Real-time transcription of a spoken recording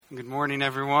Good morning,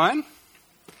 everyone.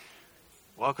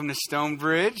 Welcome to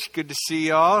Stonebridge. Good to see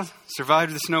y'all.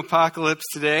 Survived the snowpocalypse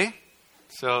today.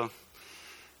 So,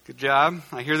 good job.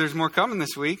 I hear there's more coming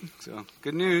this week. So,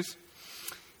 good news.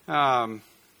 We're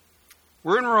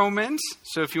in Romans.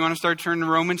 So, if you want to start turning to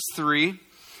Romans 3.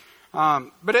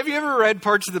 But have you ever read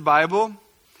parts of the Bible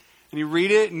and you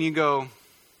read it and you go,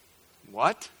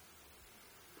 what?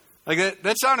 Like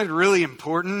that sounded really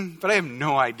important, but I have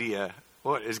no idea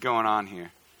what is going on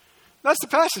here. That's the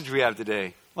passage we have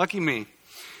today. Lucky me.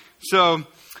 So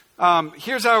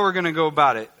here's how we're going to go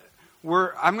about it.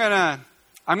 I'm going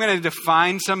to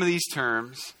define some of these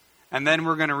terms, and then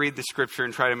we're going to read the scripture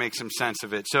and try to make some sense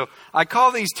of it. So I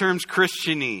call these terms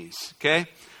Christianese. Okay,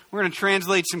 we're going to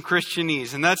translate some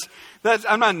Christianese, and that's.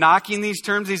 I'm not knocking these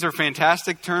terms. These are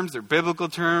fantastic terms. They're biblical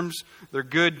terms. They're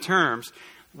good terms.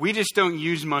 We just don't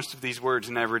use most of these words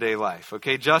in everyday life,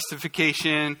 okay?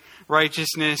 Justification,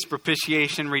 righteousness,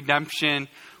 propitiation, redemption.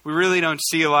 We really don't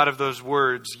see a lot of those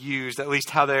words used, at least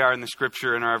how they are in the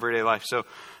scripture in our everyday life. So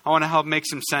I want to help make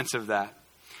some sense of that.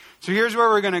 So here's where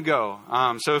we're going to go.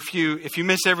 So if you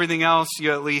miss everything else,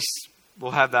 you at least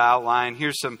will have the outline.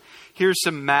 Here's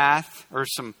some math, or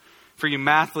some, for you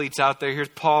mathletes out there, here's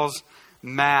Paul's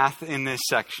math in this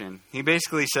section. He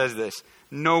basically says this.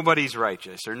 Nobody's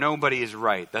righteous, or nobody is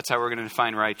right. That's how we're going to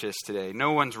define righteous today.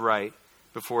 No one's right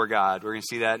before God. We're going to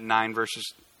see that in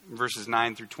verses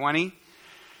 9 through 20.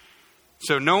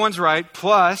 So no one's right,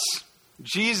 plus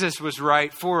Jesus was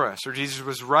right for us, or Jesus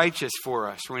was righteous for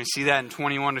us. We're going to see that in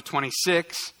 21 to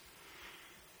 26.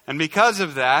 And because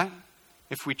of that,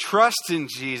 if we trust in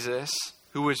Jesus,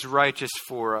 who is righteous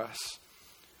for us,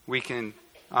 we can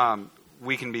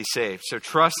be saved. So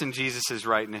trust in Jesus'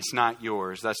 rightness, not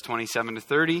yours. That's 27 to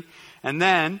 30. And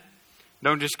then,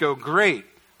 don't just go, great,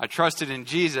 I trusted in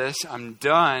Jesus, I'm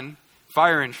done,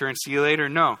 fire insurance, see you later.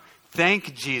 No,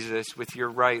 thank Jesus with your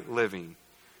right living.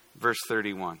 Verse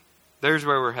 31. There's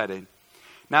where we're headed.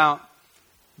 Now,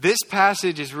 this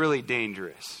passage is really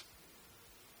dangerous.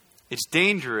 It's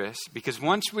dangerous because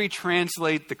once we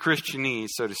translate the Christianese,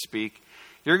 so to speak,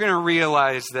 you're going to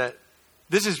realize that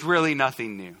this is really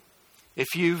nothing new.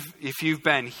 If you've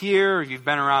been here, or you've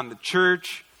been around the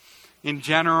church in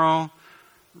general,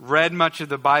 read much of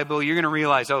the Bible, you're going to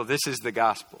realize, oh, this is the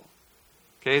gospel.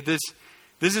 Okay, this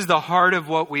is the heart of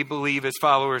what we believe as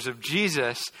followers of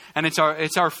Jesus, and it's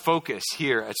our focus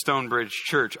here at Stonebridge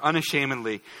Church,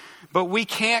 unashamedly. But we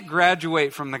can't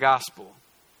graduate from the gospel.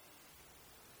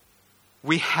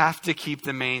 We have to keep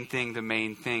the main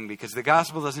thing, because the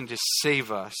gospel doesn't just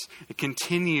save us. It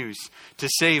continues to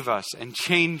save us and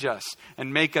change us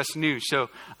and make us new.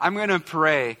 So I'm going to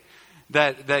pray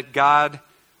that God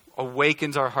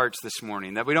awakens our hearts this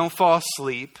morning, that we don't fall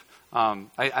asleep.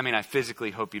 I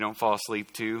physically hope you don't fall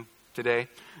asleep too today.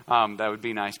 That would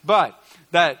be nice. But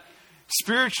that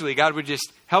spiritually, God would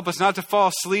just help us not to fall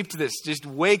asleep to this. Just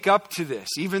wake up to this,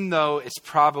 even though it's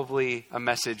probably a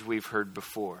message we've heard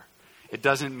before. It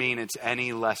doesn't mean it's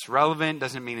any less relevant,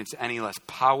 doesn't mean it's any less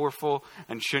powerful,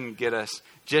 and shouldn't get us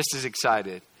just as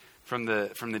excited from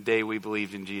the day we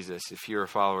believed in Jesus, if you're a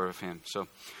follower of him. So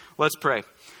let's pray.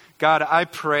 God, I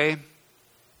pray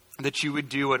that you would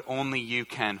do what only you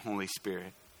can, Holy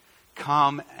Spirit.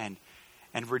 Come and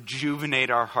rejuvenate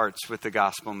our hearts with the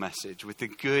gospel message, with the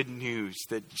good news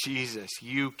that Jesus,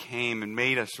 you came and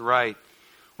made us right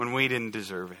when we didn't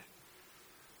deserve it.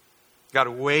 God,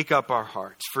 wake up our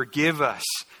hearts. Forgive us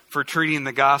for treating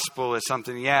the gospel as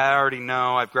something, I already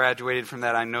know. I've graduated from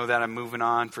that. I know that. I'm moving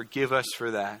on. Forgive us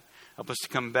for that. Help us to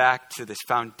come back to this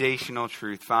foundational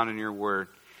truth found in your word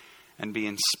and be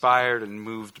inspired and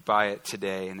moved by it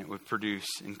today. And it would produce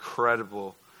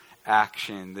incredible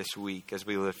action this week as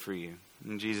we live for you.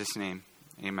 In Jesus' name,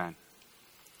 amen.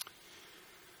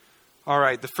 All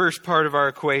right, the first part of our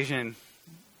equation,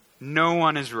 no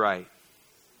one is right.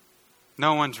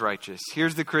 No one's righteous.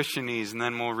 Here's the Christianese, and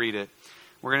then we'll read it.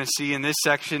 We're going to see in this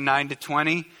section, 9 to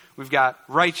 20, we've got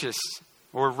righteous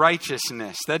or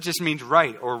righteousness. That just means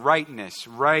right or rightness,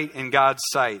 right in God's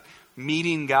sight,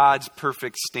 meeting God's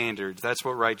perfect standards. That's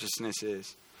what righteousness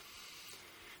is.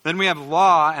 Then we have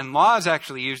law, and law is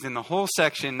actually used in the whole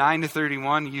section, 9 to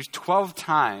 31, used 12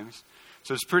 times.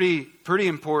 So it's pretty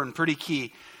important, pretty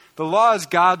key. The law is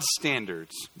God's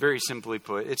standards, very simply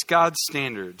put. It's God's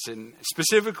standards, and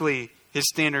specifically his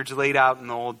standards laid out in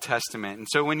the Old Testament. And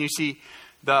so when you see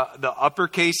the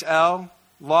uppercase L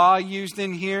law used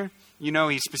in here, you know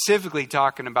he's specifically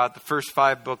talking about the first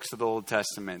 5 books of the Old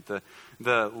Testament.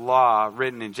 The law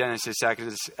written in Genesis,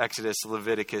 Exodus,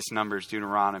 Leviticus, Numbers,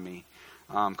 Deuteronomy,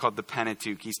 called the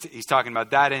Pentateuch. He's talking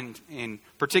about that in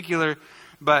particular.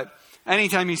 But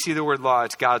anytime you see the word law,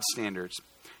 it's God's standards.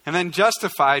 And then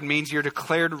justified means you're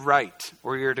declared right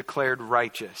or you're declared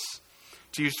righteous.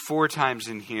 It's used 4 times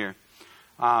in here.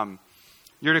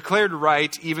 You're declared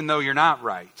right even though you're not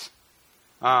right.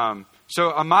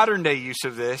 So a modern day use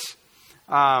of this,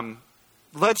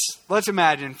 let's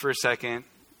imagine for a second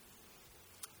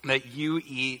that you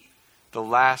eat the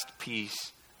last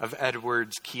piece of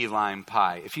Edward's key lime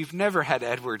pie. If you've never had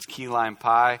Edward's key lime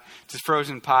pie, it's a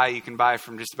frozen pie you can buy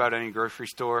from just about any grocery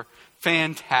store.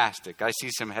 Fantastic. I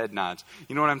see some head nods.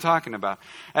 You know what I'm talking about.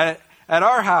 At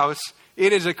our house,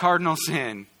 it is a cardinal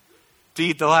sin to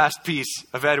eat the last piece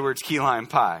of Edward's key lime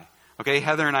pie. Okay,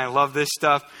 Heather and I love this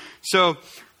stuff. So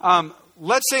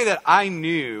let's say that I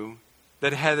knew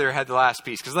that Heather had the last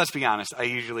piece, because let's be honest, I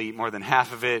usually eat more than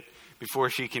half of it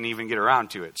before she can even get around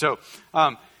to it. So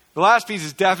the last piece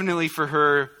is definitely for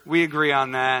her. We agree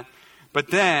on that. But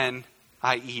then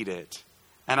I eat it.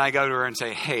 And I go to her and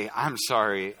say, hey, I'm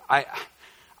sorry. I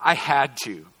had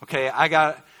to. Okay,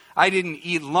 I didn't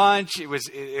eat lunch. It was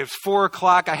 4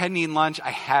 o'clock. I hadn't eaten lunch.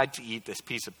 I had to eat this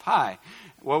piece of pie.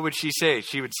 What would she say?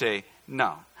 She would say,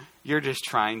 no, you're just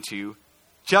trying to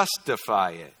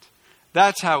justify it.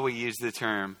 That's how we use the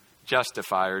term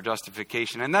justify or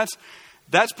justification. And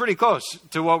that's pretty close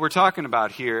to what we're talking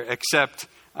about here, except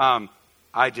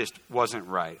I just wasn't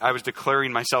right. I was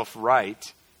declaring myself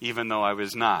right, even though I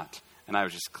was not. And I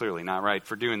was just clearly not right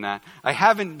for doing that. I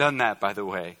haven't done that, by the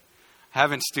way. I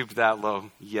haven't stooped that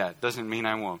low yet. Doesn't mean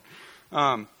I won't.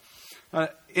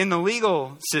 In the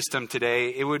legal system today,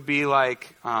 it would be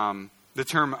like the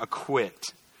term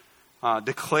acquit.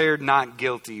 Declared not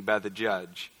guilty by the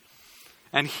judge.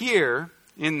 And here,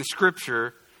 in the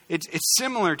scripture, it's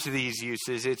similar to these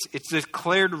uses. It's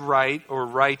declared right or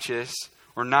righteous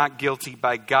or not guilty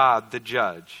by God, the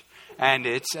judge. And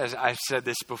it's, as I've said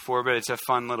this before, but it's a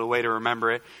fun little way to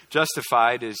remember it.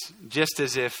 Justified is just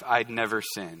as if I'd never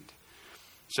sinned.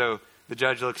 So the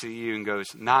judge looks at you and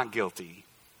goes, not guilty,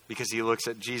 because he looks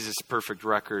at Jesus' perfect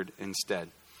record instead.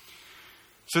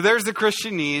 So there's the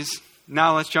Christianese.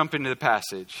 Now let's jump into the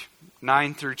passage,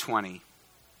 9 through 20.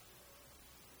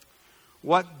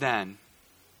 What then?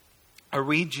 Are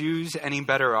we Jews any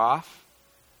better off?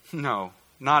 No,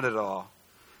 not at all.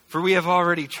 For we have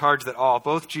already charged that all,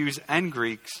 both Jews and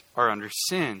Greeks, are under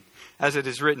sin. As it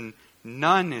is written,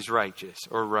 none is righteous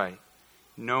or right.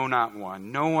 No, not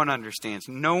one. No one understands.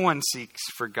 No one seeks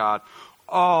for God.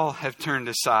 All have turned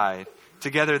aside.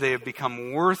 Together they have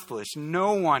become worthless.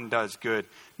 No one does good,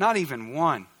 not even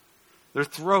one. Their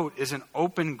throat is an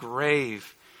open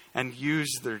grave, and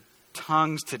use their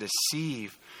tongues to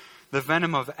deceive. The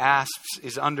venom of asps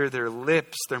is under their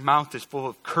lips. Their mouth is full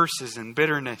of curses and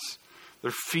bitterness.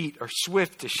 Their feet are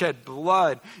swift to shed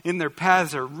blood. In their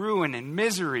paths are ruin and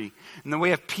misery. In the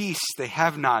way of peace they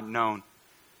have not known.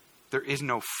 There is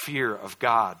no fear of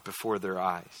God before their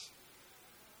eyes.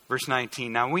 Verse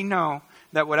 19, now we know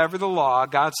that whatever the law,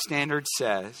 God's standard,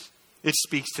 says, it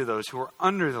speaks to those who are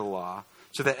under the law,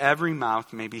 so that every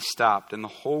mouth may be stopped and the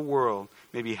whole world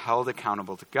may be held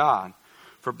accountable to God.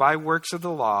 For by works of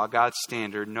the law, God's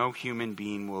standard, no human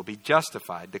being will be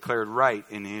justified, declared right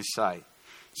in his sight,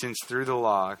 since through the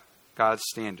law, God's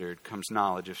standard, comes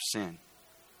knowledge of sin.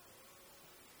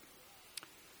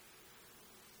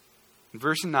 In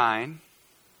verse 9,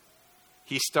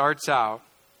 he starts out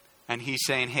and he's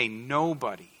saying, hey,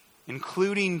 nobody,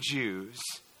 including Jews,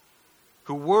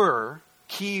 who were,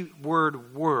 key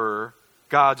word were,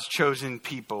 God's chosen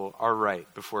people, are right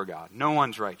before God. No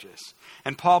one's righteous.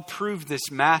 And Paul proved this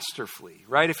masterfully,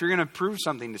 right? If you're going to prove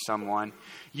something to someone,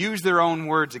 use their own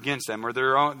words against them, or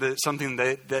their own something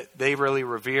that they really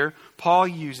revere. Paul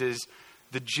uses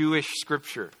the Jewish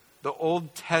scripture, the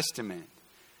Old Testament,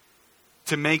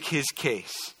 to make his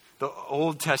case. The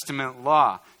Old Testament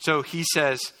law. So he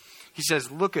says,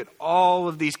 look at all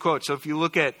of these quotes. So if you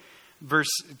look at verse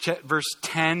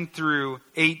 10 through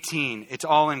 18, it's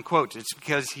all in quotes. It's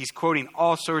because he's quoting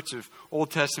all sorts of Old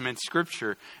Testament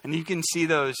scripture. And you can see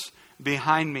those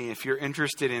behind me if you're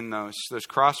interested in those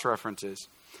cross-references.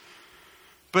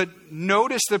 But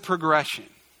notice the progression.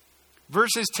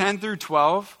 Verses 10 through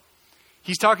 12,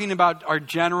 he's talking about our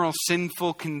general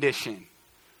sinful condition.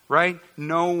 Right?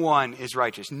 No one is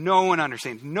righteous. No one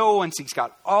understands. No one seeks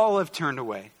God. All have turned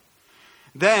away.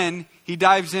 Then he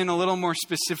dives in a little more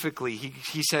specifically.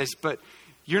 He says, but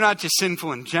you're not just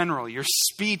sinful in general. Your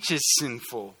speech is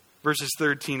sinful. Verses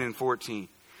 13 and 14.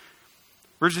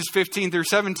 Verses 15 through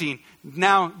 17.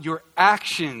 Now your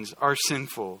actions are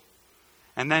sinful.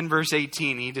 And then verse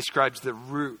 18, he describes the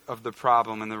root of the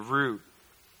problem. And the root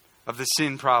of the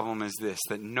sin problem is this,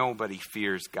 that nobody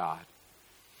fears God.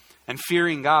 And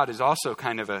fearing God is also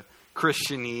kind of a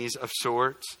Christianese of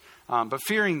sorts. But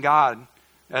fearing God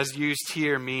as used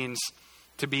here, means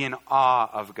to be in awe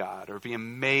of God or be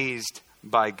amazed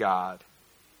by God.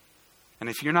 And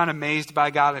if you're not amazed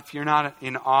by God, if you're not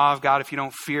in awe of God, if you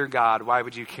don't fear God, why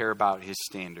would you care about his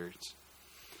standards?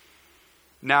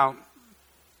 Now,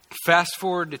 fast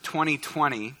forward to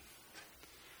 2020,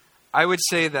 I would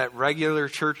say that regular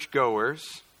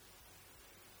churchgoers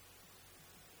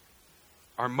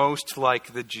are most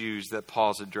like the Jews that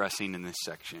Paul's addressing in this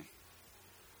section.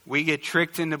 We get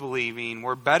tricked into believing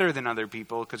we're better than other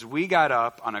people because we got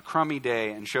up on a crummy day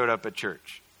and showed up at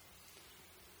church.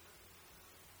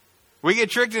 We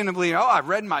get tricked into believing, I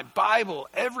read my Bible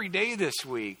every day this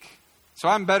week, so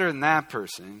I'm better than that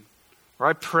person. Or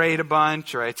I prayed a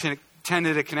bunch, or I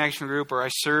attended a connection group, or I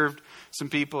served some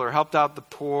people, or helped out the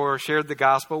poor, shared the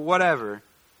gospel, whatever.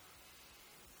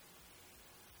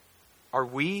 Are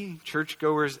we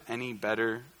churchgoers any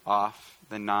better off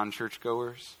than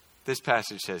non-churchgoers? This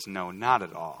passage says no, not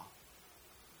at all.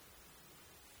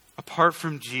 Apart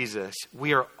from Jesus,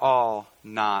 we are all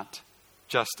not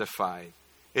justified.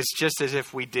 It's just as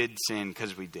if we did sin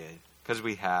because we did, because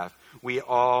we have. We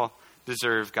all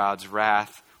deserve God's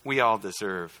wrath. We all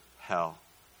deserve hell.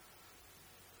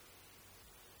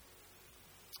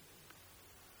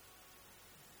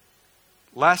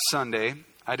 Last Sunday,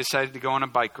 I decided to go on a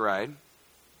bike ride.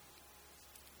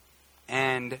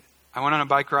 And I went on a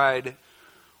bike ride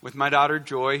with my daughter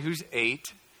Joy, who's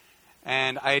 8.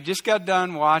 And I had just got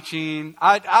done watching,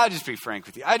 I'll just be frank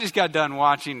with you. I just got done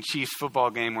watching a Chiefs football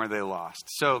game where they lost.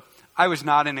 So I was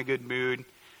not in a good mood.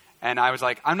 And I was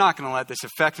like, I'm not going to let this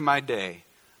affect my day.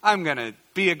 I'm going to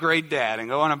be a great dad and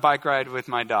go on a bike ride with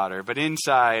my daughter. But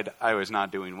inside, I was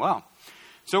not doing well.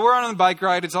 So we're on the bike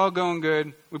ride. It's all going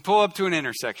good. We pull up to an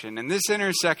intersection. And this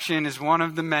intersection is one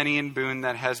of the many in Boone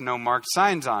that has no marked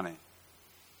signs on it.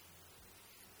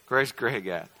 Where's Greg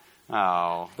at?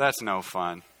 Oh, that's no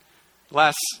fun.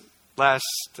 Last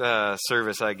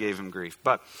service, I gave him grief.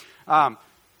 But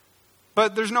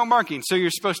there's no marking. So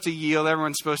you're supposed to yield.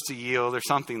 Everyone's supposed to yield or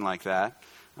something like that.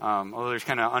 Although there's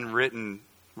kind of unwritten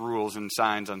rules and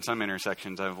signs on some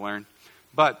intersections I've learned.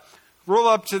 But roll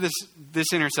up to this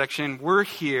intersection. We're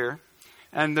here.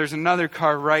 And there's another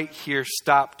car right here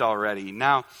stopped already.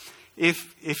 Now,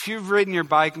 if you've ridden your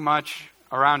bike much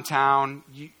around town,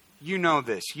 you know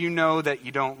this. You know that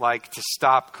you don't like to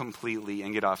stop completely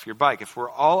and get off your bike. If we're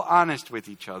all honest with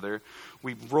each other,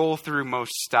 we roll through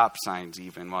most stop signs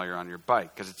even while you're on your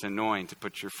bike because it's annoying to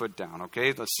put your foot down,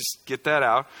 okay? Let's just get that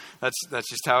out. That's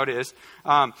just how it is.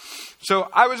 So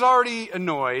I was already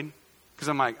annoyed because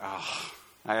I'm like,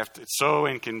 it's so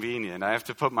inconvenient. I have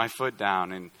to put my foot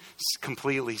down and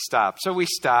completely stop. So we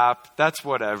stop. That's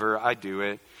whatever. I do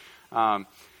it.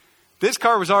 This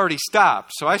car was already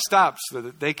stopped, so I stopped so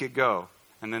that they could go,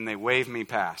 and then they waved me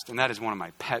past, and that is one of my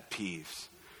pet peeves.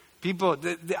 People,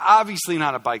 they're obviously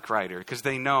not a bike rider because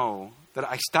they know that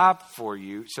I stopped for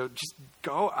you, so just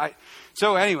go.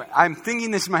 So anyway, I'm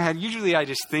thinking this in my head. Usually I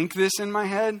just think this in my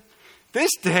head. This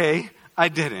day, I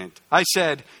didn't. I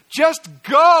said, just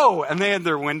go, and they had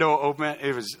their window open.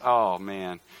 It was, oh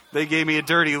man, they gave me a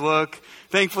dirty look.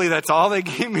 Thankfully, that's all they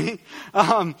gave me.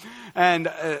 And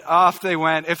off they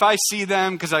went. If I see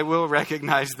them, because I will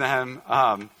recognize them,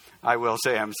 I will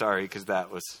say I'm sorry because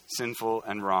that was sinful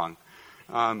and wrong.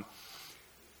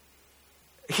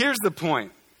 Here's the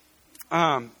point.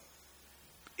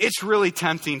 It's really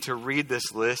tempting to read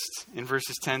this list in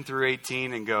verses 10 through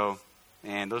 18 and go,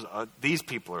 man, these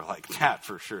people are like that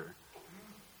for sure.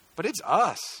 But it's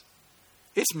us.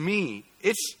 It's me.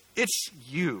 It's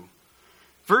you.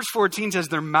 Verse 14 says,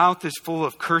 their mouth is full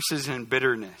of curses and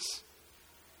bitterness.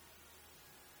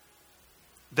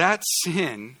 That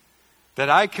sin that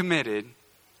I committed,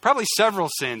 probably several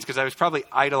sins, because I was probably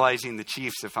idolizing the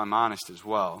Chiefs, if I'm honest as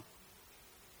well.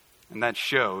 And that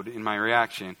showed in my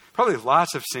reaction. Probably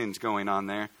lots of sins going on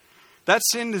there. That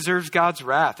sin deserves God's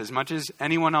wrath as much as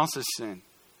anyone else's sin.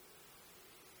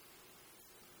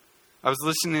 I was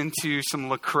listening to some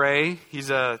Lecrae. He's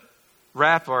a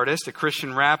rap artist, a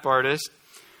Christian rap artist.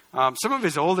 Some of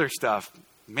his older stuff,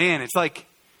 man, it's like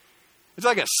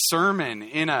a sermon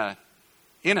in a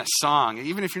song.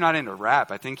 Even if you're not into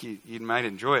rap, I think you might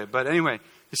enjoy it. But anyway,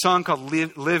 the song called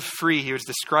Live Free, he was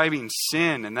describing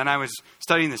sin. And then I was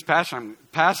studying this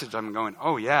passage. I'm going,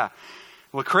 oh yeah.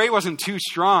 Lecrae wasn't too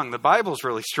strong. The Bible's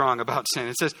really strong about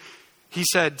sin. He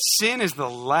said, sin is the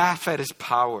laugh at his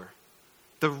power,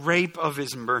 the rape of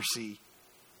his mercy,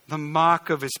 the mock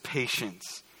of his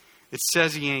patience. It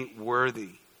says he ain't worthy.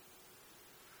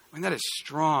 I mean, that is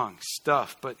strong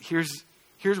stuff. But here's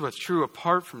what's true.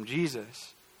 Apart from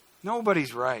Jesus,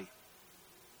 nobody's right.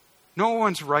 No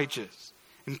one's righteous.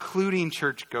 including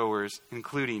churchgoers,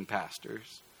 including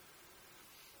pastors.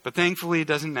 But thankfully, it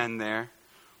doesn't end there.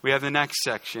 We have the next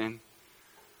section,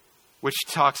 which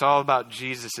talks all about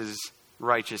Jesus'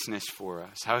 righteousness for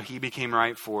us, how he became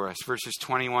right for us, verses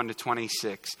 21 to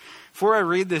 26. Before I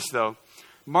read this, though,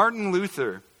 Martin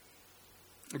Luther,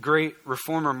 a great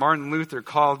reformer, Martin Luther,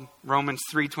 called Romans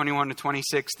 3:21 to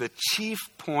 26 the chief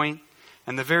point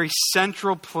and the very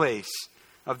central place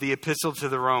of the epistle to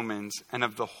the Romans and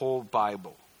of the whole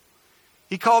Bible.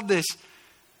 He called this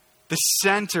the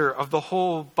center of the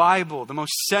whole Bible, the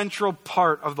most central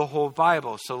part of the whole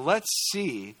Bible. So let's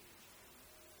see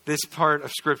this part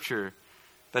of Scripture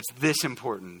that's this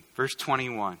important. Verse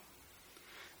 21.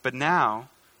 But now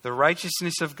the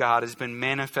righteousness of God has been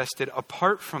manifested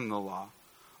apart from the law.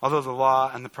 Although the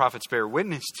law and the prophets bear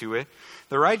witness to it,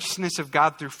 the righteousness of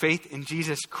God through faith in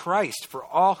Jesus Christ for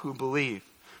all who believe.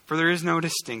 For there is no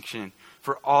distinction,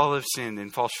 for all have sinned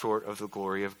and fall short of the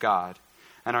glory of God,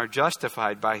 and are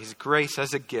justified by his grace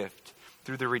as a gift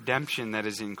through the redemption that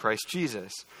is in Christ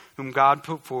Jesus, whom God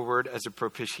put forward as a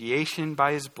propitiation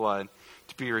by his blood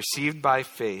to be received by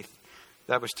faith.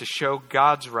 That was to show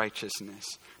God's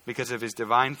righteousness. Because of his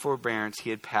divine forbearance, he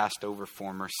had passed over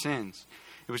former sins.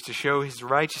 It was to show his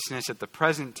righteousness at the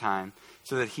present time,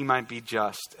 so that he might be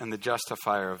just and the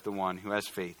justifier of the one who has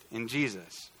faith in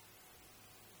Jesus.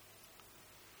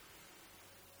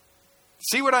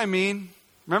 See what I mean?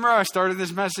 Remember how I started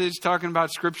this message talking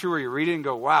about Scripture where you read it and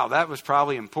go, wow, that was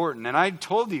probably important. And I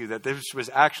told you that this was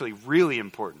actually really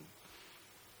important.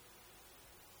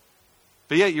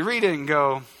 But yet you read it and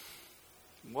go,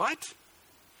 what?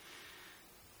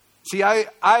 See,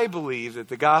 I believe that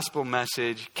the gospel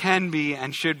message can be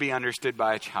and should be understood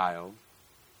by a child,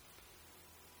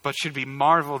 but should be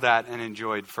marveled at and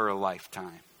enjoyed for a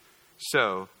lifetime.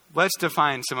 So, let's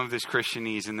define some of this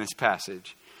Christianese in this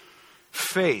passage.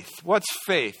 Faith. What's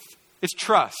faith? It's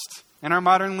trust. In our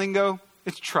modern lingo,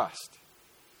 it's trust.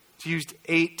 It's used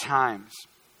 8 times.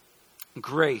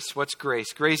 Grace. What's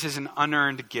grace? Grace is an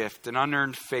unearned gift, an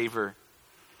unearned favor.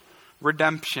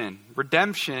 Redemption.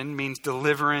 Redemption means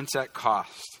deliverance at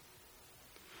cost.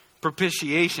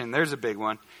 Propitiation, there's a big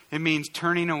one. It means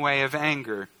turning away of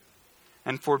anger.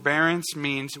 And forbearance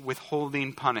means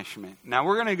withholding punishment. Now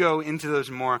we're going to go into those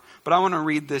more, but I want to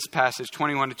read this passage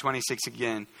 21 to 26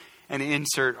 again and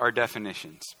insert our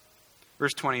definitions.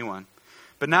 Verse 21.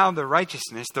 But now the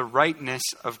righteousness, the rightness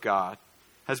of God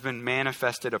has been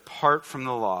manifested apart from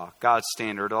the law, God's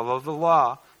standard. Although the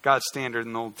law, God's standard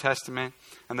in the Old Testament,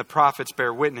 and the prophets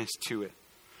bear witness to it.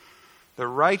 The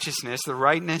righteousness, the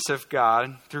rightness of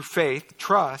God through faith,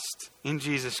 trust in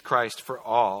Jesus Christ for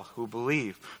all who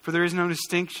believe. For there is no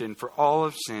distinction, for all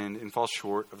have sinned and fall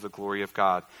short of the glory of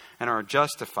God, and are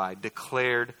justified,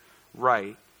 declared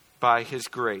right by his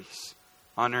grace,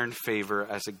 unearned favor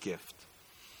as a gift.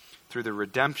 Through the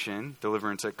redemption,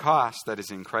 deliverance at cost, that is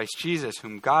in Christ Jesus,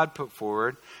 whom God put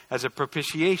forward as a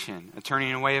propitiation, a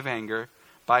turning away of anger,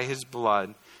 by his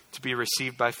blood, to be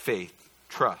received by faith,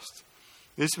 trust.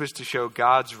 This was to show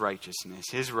God's righteousness,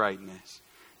 his rightness,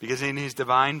 because in his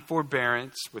divine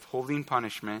forbearance, withholding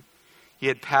punishment, he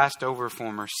had passed over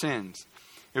former sins.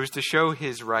 It was to show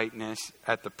his rightness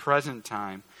at the present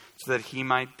time, so that he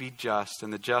might be just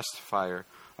and the justifier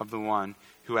of the one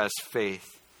who has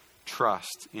faith,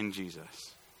 trust in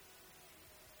Jesus.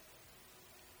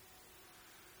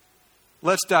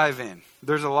 Let's dive in.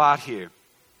 There's a lot here.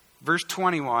 Verse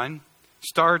 21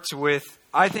 starts with,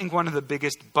 I think, one of the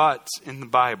biggest buts in the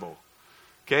Bible.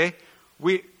 Okay?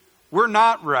 We're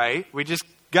not right. We just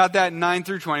got that in 9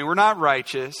 through 20. We're not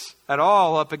righteous at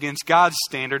all up against God's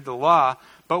standard, the law,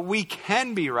 but we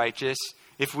can be righteous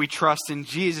if we trust in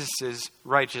Jesus'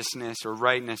 righteousness or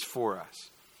rightness for us.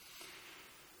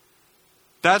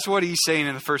 That's what he's saying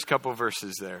in the first couple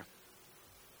verses there.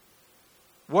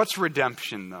 What's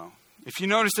redemption, though? If you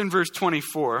notice in verse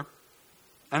 24,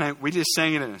 and we just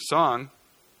sang it in a song,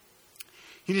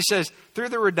 he just says, through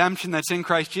the redemption that's in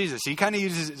Christ Jesus. He kind of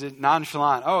uses it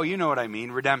nonchalant. Oh, you know what I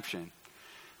mean, redemption.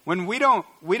 When we don't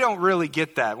really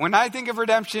get that. When I think of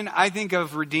redemption, I think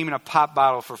of redeeming a pop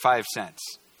bottle for 5 cents.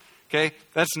 Okay?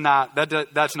 That's not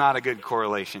a good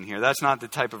correlation here. That's not the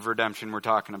type of redemption we're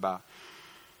talking about.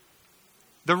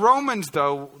 The Romans,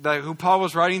 though, who Paul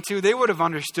was writing to, they would have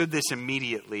understood this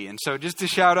immediately. And so just to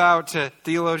shout out to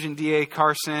theologian D.A.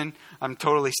 Carson, I'm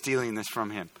totally stealing this from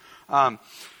him.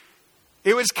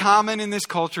 It was common in this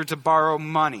culture to borrow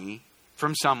money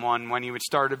from someone when you would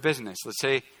start a business. Let's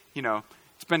say,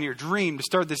 it's been your dream to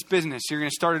start this business. You're going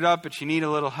to start it up, but you need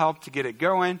a little help to get it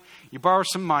going. You borrow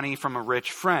some money from a rich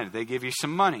friend. They give you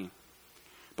some money.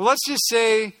 But let's just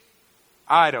say,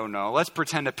 I don't know, let's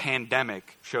pretend a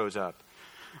pandemic shows up.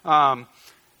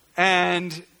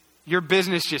 and your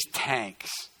business just tanks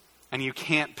and you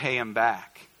can't pay him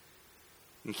back.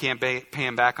 You can't pay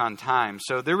him back on time.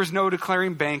 So there was no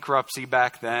declaring bankruptcy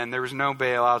back then. There was no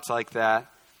bailouts like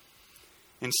that.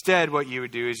 Instead, what you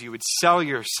would do is you would sell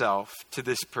yourself to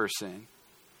this person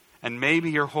and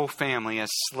maybe your whole family as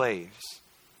slaves.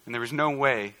 And there was no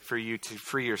way for you to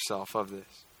free yourself of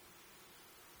this.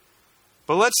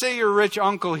 But let's say your rich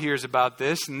uncle hears about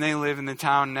this and they live in the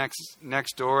town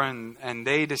next door and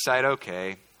they decide,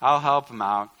 okay, I'll help them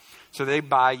out. So they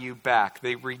buy you back.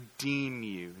 They redeem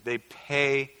you. They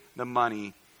pay the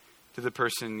money to the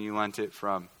person you lent it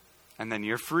from. And then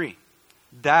you're free.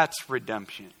 That's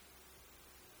redemption.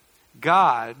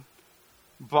 God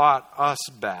bought us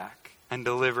back and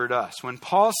delivered us. When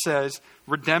Paul says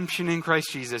redemption in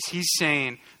Christ Jesus, he's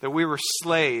saying that we were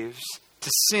slaves to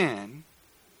sin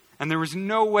and there was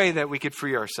no way that we could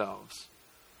free ourselves.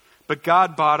 But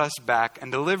God bought us back and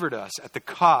delivered us at the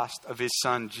cost of his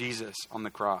son Jesus on the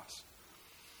cross.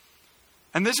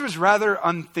 And this was rather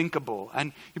unthinkable.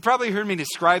 And you probably heard me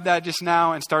describe that just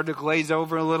now and started to glaze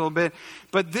over a little bit.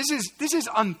 But this is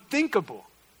unthinkable.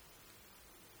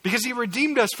 Because he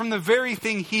redeemed us from the very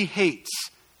thing he hates,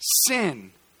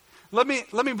 sin. Let me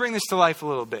bring this to life a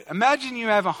little bit. Imagine you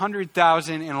have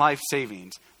 100,000 in life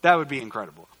savings. That would be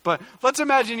incredible. But let's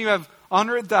imagine you have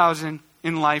 100,000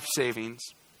 in life savings.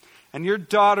 And your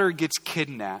daughter gets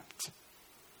kidnapped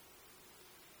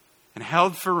and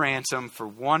held for ransom for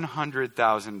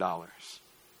 $100,000.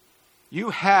 You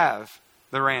have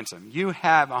the ransom. You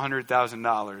have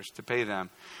 $100,000 to pay them.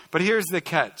 But here's the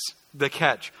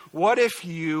catch. What if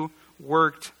you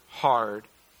worked hard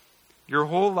your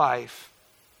whole life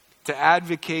to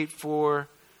advocate for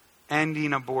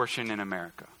ending abortion in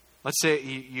America? Let's say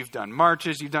you've done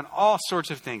marches, you've done all sorts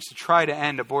of things to try to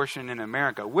end abortion in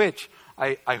America, which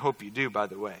I hope you do, by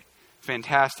the way.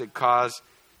 Fantastic cause,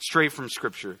 straight from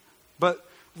Scripture. But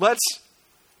let's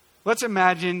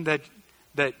imagine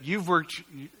that you've worked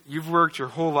your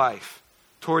whole life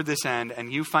toward this end,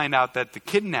 and you find out that the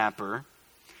kidnapper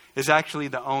is actually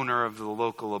the owner of the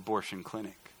local abortion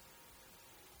clinic.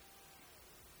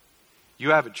 You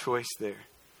have a choice there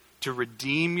to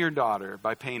redeem your daughter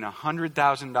by paying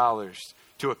 $100,000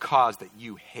 to a cause that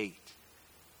you hate.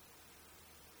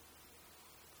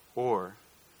 Or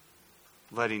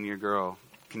letting your girl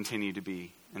continue to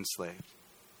be enslaved.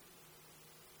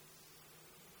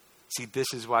 See,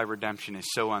 this is why redemption is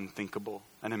so unthinkable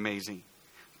and amazing.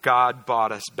 God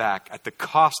bought us back at the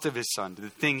cost of his son, to the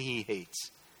thing he hates,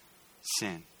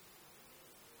 sin.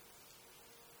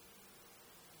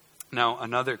 Now,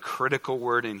 another critical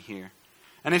word in here.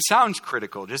 And it sounds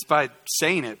critical just by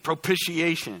saying it.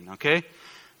 Propitiation, okay?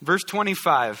 Verse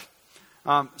 25.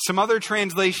 Some other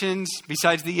translations,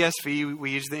 besides the ESV,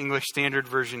 we use the English Standard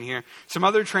Version here. Some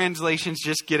other translations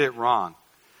just get it wrong.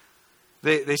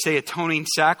 They say atoning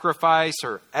sacrifice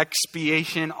or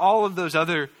expiation. All of those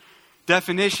other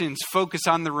definitions focus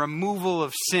on the removal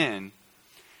of sin.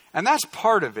 And that's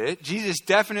part of it. Jesus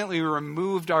definitely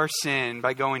removed our sin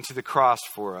by going to the cross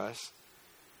for us.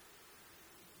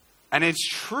 And it's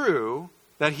true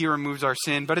that he removes our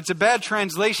sin, but it's a bad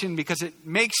translation because it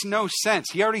makes no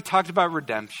sense. He already talked about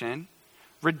redemption.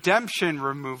 Redemption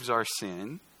removes our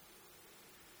sin.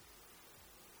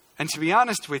 And to be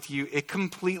honest with you, it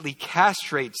completely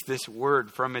castrates this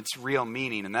word from its real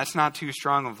meaning. And that's not too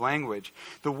strong of language.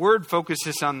 The word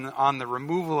focuses on the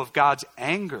removal of God's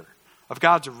anger, of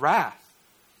God's wrath.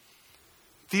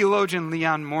 Theologian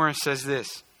Leon Morris says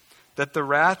this, that the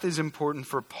wrath is important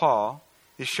for Paul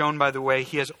is shown by the way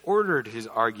he has ordered his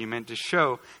argument to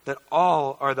show that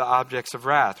all are the objects of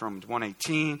wrath. Romans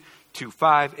 1:18,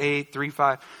 2:5, 8,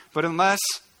 3:5. But unless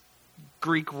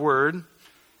Greek word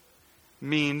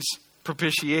means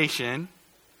propitiation,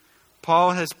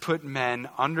 Paul has put men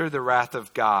under the wrath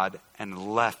of God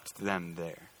and left them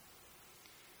there.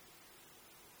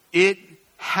 It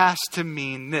has to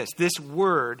mean this. This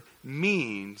word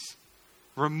means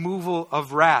removal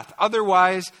of wrath.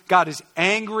 Otherwise, God is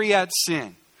angry at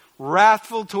sin,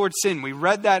 wrathful towards sin. We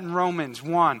read that in Romans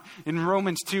 1. In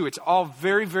Romans 2, it's all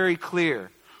very, very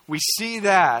clear. We see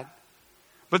that,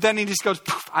 but then he just goes,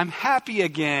 poof, I'm happy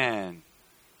again.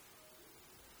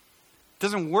 It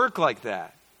doesn't work like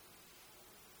that.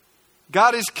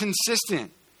 God is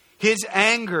consistent. His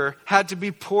anger had to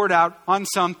be poured out on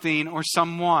something or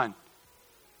someone.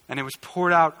 And it was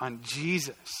poured out on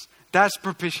Jesus. That's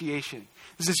propitiation.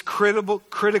 This is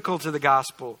critical to the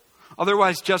gospel.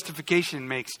 Otherwise, justification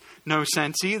makes no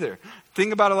sense either.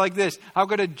 Think about it like this. How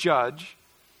could a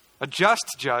just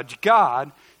judge,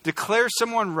 God, declare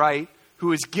someone right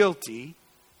who is guilty,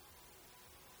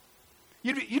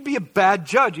 You'd be a bad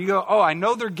judge. You go, oh, I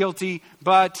know they're guilty,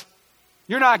 but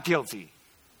you're not guilty.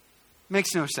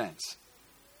 Makes no sense.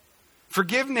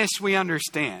 Forgiveness, we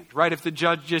understand, right? If the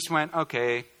judge just went,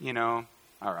 okay, all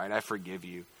right, I forgive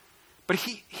you. But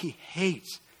he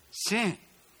hates sin.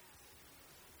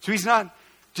 So he's not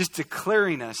just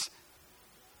declaring us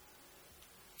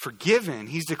forgiven.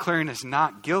 He's declaring us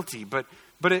not guilty. But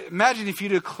imagine if you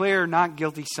declare not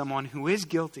guilty someone who is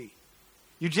guilty.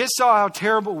 You just saw how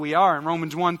terrible we are in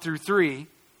Romans 1-3.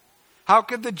 How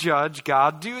could the judge,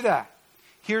 God, do that?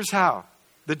 Here's how.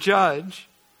 The judge,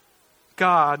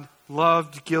 God,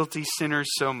 loved guilty sinners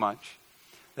so much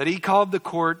that he called the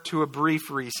court to a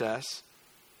brief recess,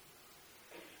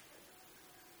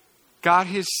 got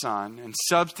his son and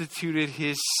substituted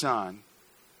his son,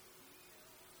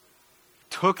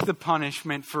 took the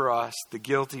punishment for us, the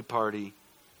guilty party.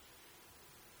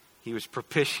 He was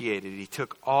propitiated. He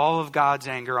took all of God's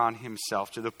anger on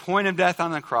himself to the point of death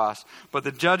on the cross. But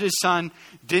the judge's son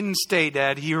didn't stay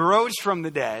dead. He rose from the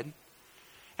dead.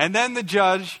 And then the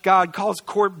judge, God, calls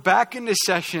court back into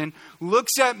session,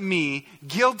 looks at me,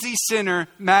 guilty sinner,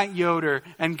 Matt Yoder,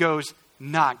 and goes,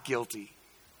 not guilty.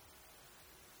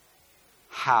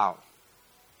 How?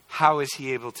 How is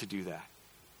he able to do that?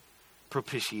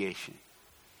 Propitiation.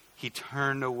 He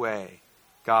turned away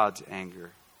God's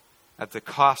anger at the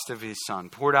cost of his son,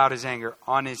 poured out his anger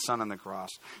on his son on the cross.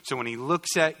 So when he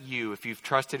looks at you, if you've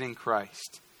trusted in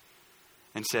Christ,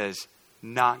 and says,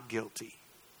 not guilty,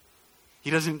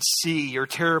 he doesn't see your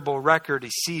terrible record. He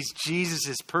sees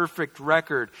Jesus' perfect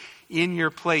record in your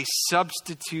place,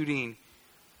 substituting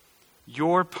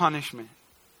your punishment.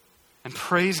 And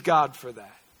praise God for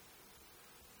that.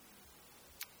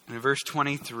 In verse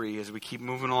 23, as we keep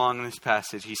moving along in this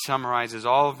passage, he summarizes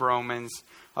all of Romans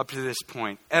up to this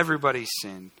point. Everybody's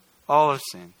sinned. All have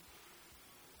sinned.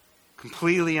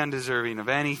 Completely undeserving of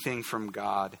anything from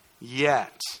God.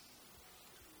 Yet,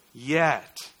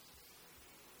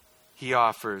 he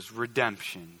offers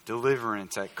redemption,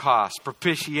 deliverance at cost,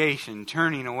 propitiation,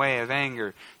 turning away of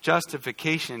anger,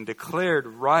 justification, declared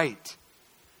right.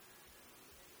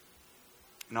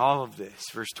 And all of this,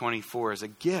 verse 24, is a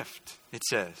gift, it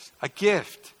says. A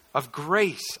gift of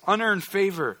grace, unearned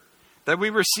favor that we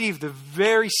receive the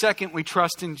very second we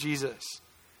trust in Jesus.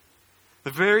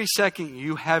 The very second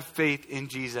you have faith in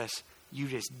Jesus, you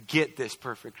just get this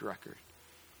perfect record.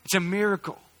 It's a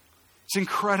miracle. It's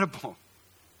incredible.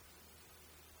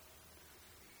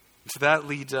 So that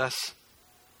leads us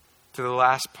to the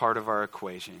last part of our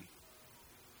equation.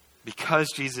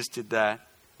 Because Jesus did that,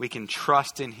 we can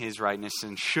trust in his rightness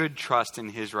and should trust in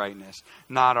his rightness,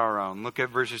 not our own. Look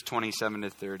at verses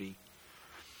 27-30.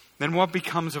 Then what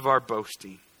becomes of our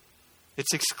boasting?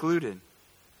 It's excluded.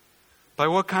 By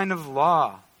what kind of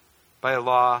law? By a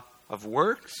law of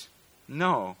works?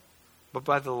 No, but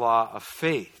by the law of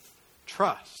faith,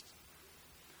 trust.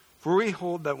 For we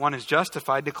hold that one is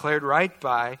justified, declared right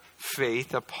by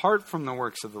faith, apart from the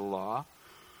works of the law.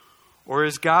 Or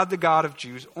is God the God of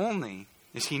Jews only?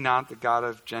 Is he not the God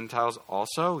of Gentiles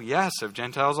also? Yes, of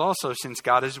Gentiles also, since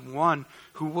God is one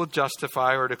who will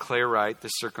justify or declare right the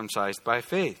circumcised by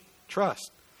faith,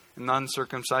 trust, and the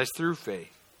uncircumcised through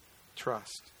faith,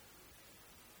 trust.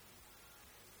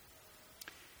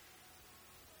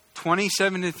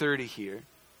 27-30 here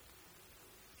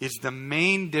is the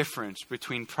main difference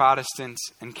between Protestants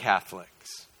and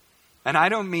Catholics. And I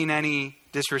don't mean any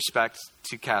disrespect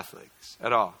to Catholics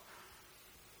at all.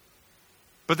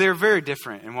 But they're very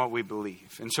different in what we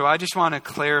believe. And so I just want to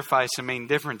clarify some main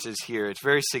differences here. It's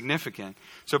very significant.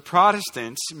 So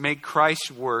Protestants make Christ's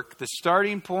work the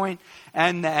starting point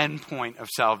and the end point of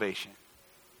salvation.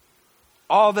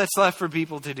 All that's left for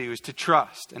people to do is to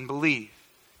trust and believe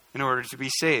in order to be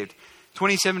saved.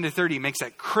 27-30 makes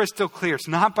that crystal clear. It's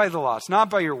not by the law. It's not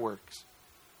by your works.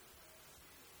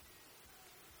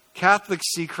 Catholics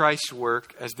see Christ's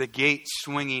work as the gate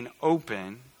swinging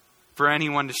open for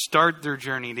anyone to start their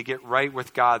journey to get right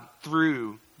with God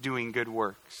through doing good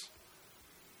works.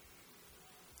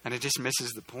 And it just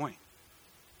misses the point.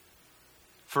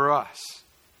 For us,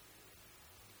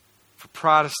 for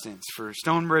Protestants, for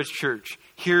Stonebridge Church,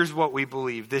 here's what we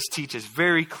believe. This teaches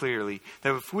very clearly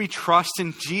that if we trust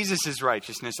in Jesus'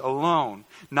 righteousness alone,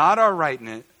 not our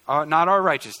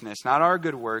righteousness, not our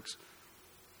good works,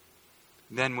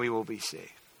 then we will be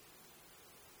saved.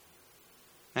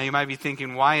 Now you might be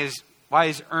thinking, why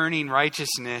is earning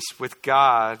righteousness with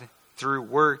God through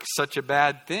work such a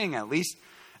bad thing? At least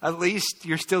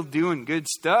you're still doing good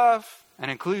stuff,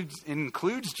 and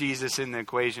includes Jesus in the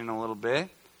equation a little bit.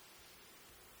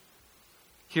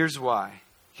 Here's why.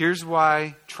 Here's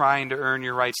why trying to earn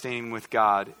your right standing with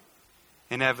God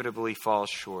inevitably falls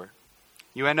short.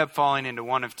 You end up falling into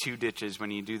one of two ditches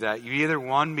when you do that. You either,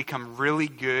 one, become really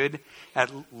good at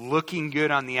looking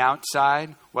good on the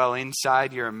outside while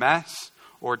inside you're a mess.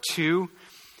 Or two,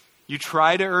 you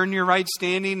try to earn your right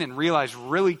standing and realize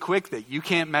really quick that you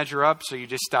can't measure up, so you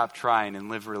just stop trying and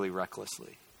live really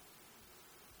recklessly.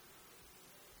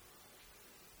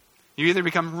 You either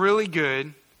become really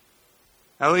good,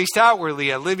 at least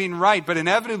outwardly, at living right, but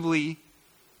inevitably,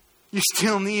 you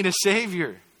still need a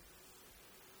Savior.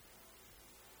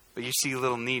 But you see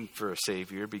little need for a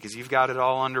Savior because you've got it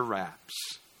all under wraps.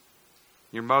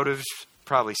 Your motives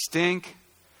probably stink,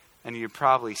 and you're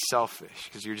probably selfish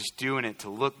because you're just doing it to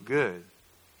look good.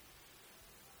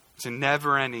 It's a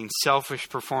never-ending selfish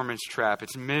performance trap.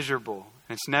 It's miserable,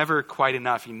 and it's never quite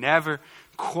enough. You never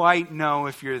quite know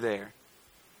if you're there.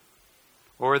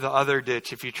 Or the other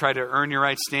ditch, if you try to earn your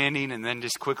right standing and then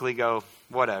just quickly go,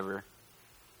 whatever.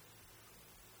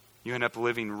 You end up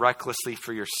living recklessly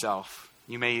for yourself.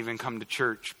 You may even come to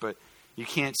church, but you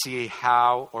can't see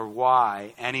how or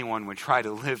why anyone would try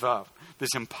to live up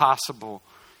this impossible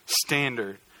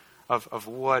standard of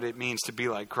what it means to be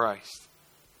like Christ.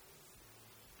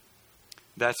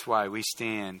 That's why we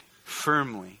stand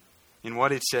firmly in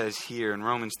what it says here in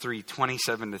Romans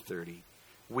 3:27-30.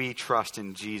 We trust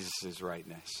in Jesus'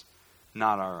 rightness,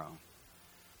 not our own.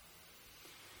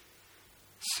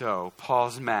 So,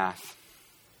 Paul's math.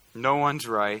 No one's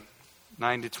right,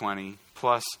 9-20,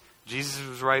 plus Jesus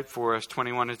was right for us,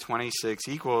 21-26,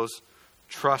 equals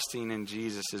trusting in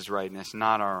Jesus' rightness,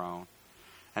 not our own.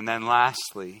 And then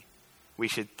lastly, we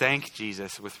should thank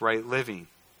Jesus with right living.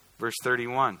 Verse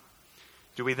 31.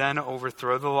 Do we then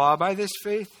overthrow the law by this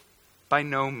faith? By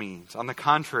no means. On the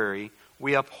contrary,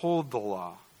 we uphold the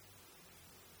law.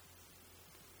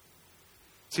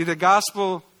 See, the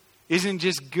gospel isn't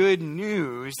just good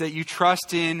news that you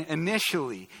trust in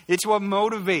initially. It's what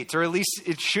motivates, or at least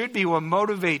it should be what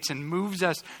motivates and moves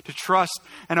us to trust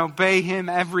and obey Him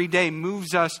every day,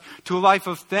 moves us to a life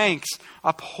of thanks,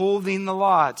 upholding the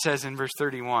law, it says in verse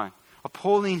 31,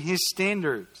 upholding His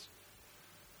standards.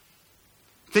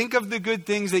 Think of the good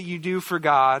things that you do for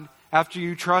God after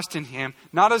you trust in Him,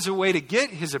 not as a way to get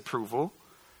His approval,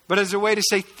 but as a way to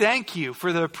say thank you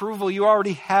for the approval you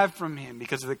already have from Him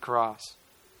because of the cross.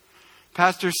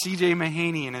 Pastor C.J.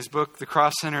 Mahaney in his book, The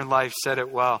Cross-Centered Life, said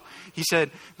it well. He said,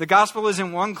 the gospel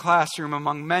isn't one classroom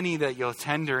among many that you'll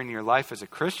attend during your life as a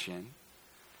Christian.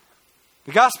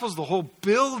 The gospel is the whole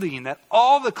building that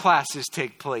all the classes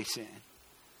take place in.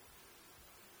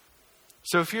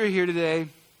 So if you're here today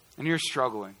and you're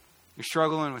struggling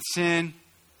with sin,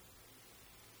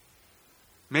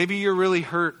 maybe you're really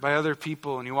hurt by other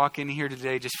people and you walk in here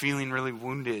today just feeling really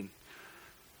wounded.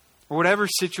 Or whatever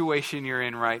situation you're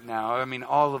in right now. I mean,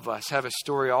 all of us have a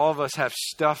story. All of us have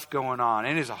stuff going on.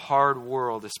 It is a hard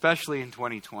world, especially in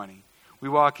 2020. We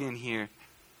walk in here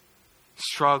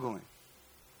struggling.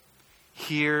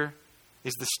 Here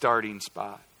is the starting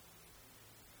spot.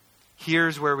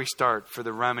 Here's where we start for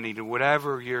the remedy to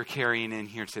whatever you're carrying in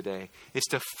here today. Is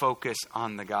to focus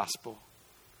on the gospel.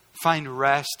 Find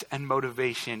rest and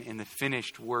motivation in the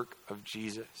finished work of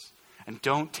Jesus. And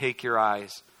don't take your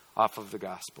eyes off of the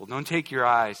gospel. Don't take your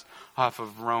eyes off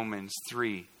of Romans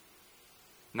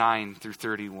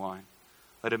 3:9-31.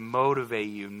 Let it motivate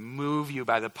you, move you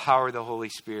by the power of the Holy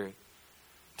Spirit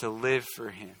to live for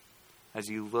Him as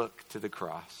you look to the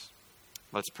cross.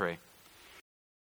 Let's pray.